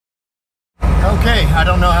Okay, I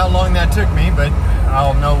don't know how long that took me, but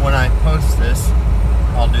I'll know when I post this.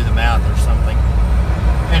 I'll do the math or something.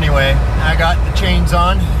 Anyway, I got the chains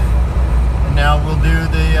on, and now we'll do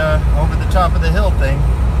the over the top of the hill thing.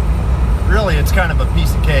 Really, it's kind of a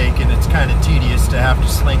piece of cake, and it's kind of tedious to have to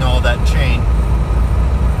sling all that chain,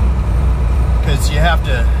 because you have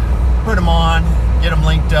to put them on, get them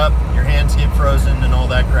linked up, your hands get frozen and all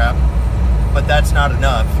that crap. But that's not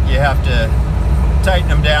enough. You have to tighten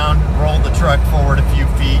them down, roll the truck forward a few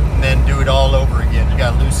feet, and then do it all over again. You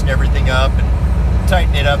got to loosen everything up and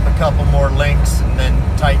tighten it up a couple more links, and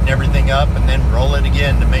then tighten everything up, and then roll it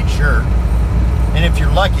again to make sure. And if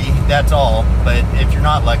you're lucky, that's all. But if you're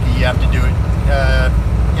not lucky, you have to do it,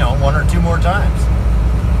 you know, 1 or 2 more times.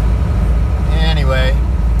 Anyway,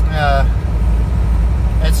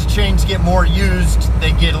 as the chains get more used,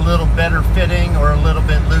 they get a little better fitting or a little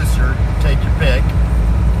bit looser. Take your pick.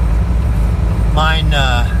 Mine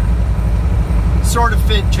sort of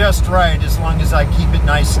fit just right as long as I keep it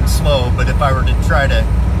nice and slow, but if I were to try to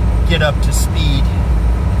get up to speed,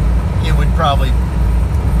 it would probably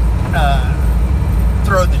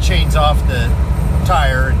throw the chains off the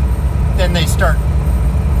tire, and then they start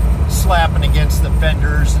slapping against the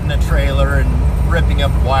fenders and the trailer and ripping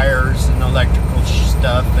up wires and electrical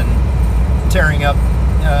stuff and tearing up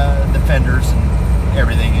the fenders and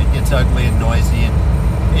everything. It gets ugly and noisy, and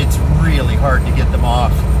it's really hard to get them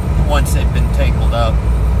off once they've been tangled up.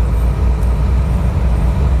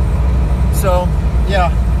 So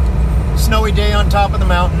yeah, snowy day on top of the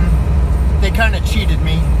mountain. They kind of cheated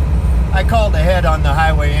me. I called ahead on the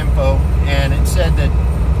highway info, and it said that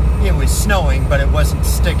it was snowing, but it wasn't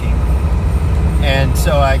sticking. And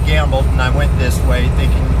so I gambled, and I went this way,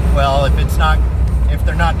 thinking, well, if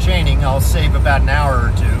they're not chaining, I'll save about an hour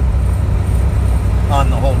or 2 on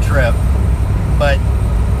the whole trip. But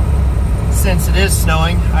since it is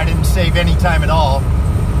snowing, I didn't save any time at all.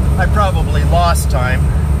 I probably lost time,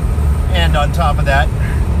 and on top of that,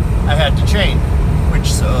 I had to chain,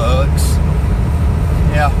 which sucks.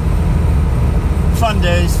 Yeah, fun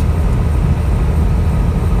days.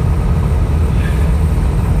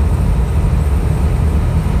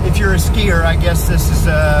 If you're a skier, I guess this is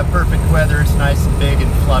perfect weather. It's nice and big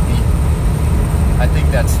and fluffy. I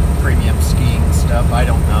think that's premium skiing stuff. I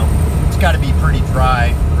don't know. It's got to be pretty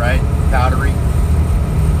dry, right? Powdery.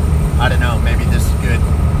 I don't know. Maybe this is good.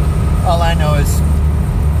 All I know is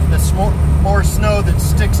the more snow that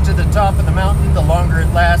sticks to the top of the mountain, the longer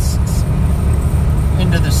it lasts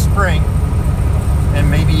into the spring and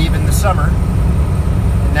maybe even the summer.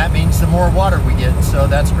 And that means the more water we get. So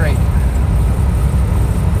that's great.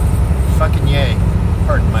 Fucking yay.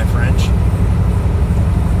 Pardon my French.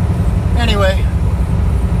 Anyway,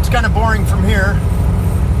 it's kind of boring from here.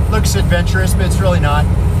 Looks adventurous, but it's really not.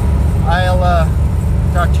 I'll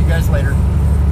talk to you guys later.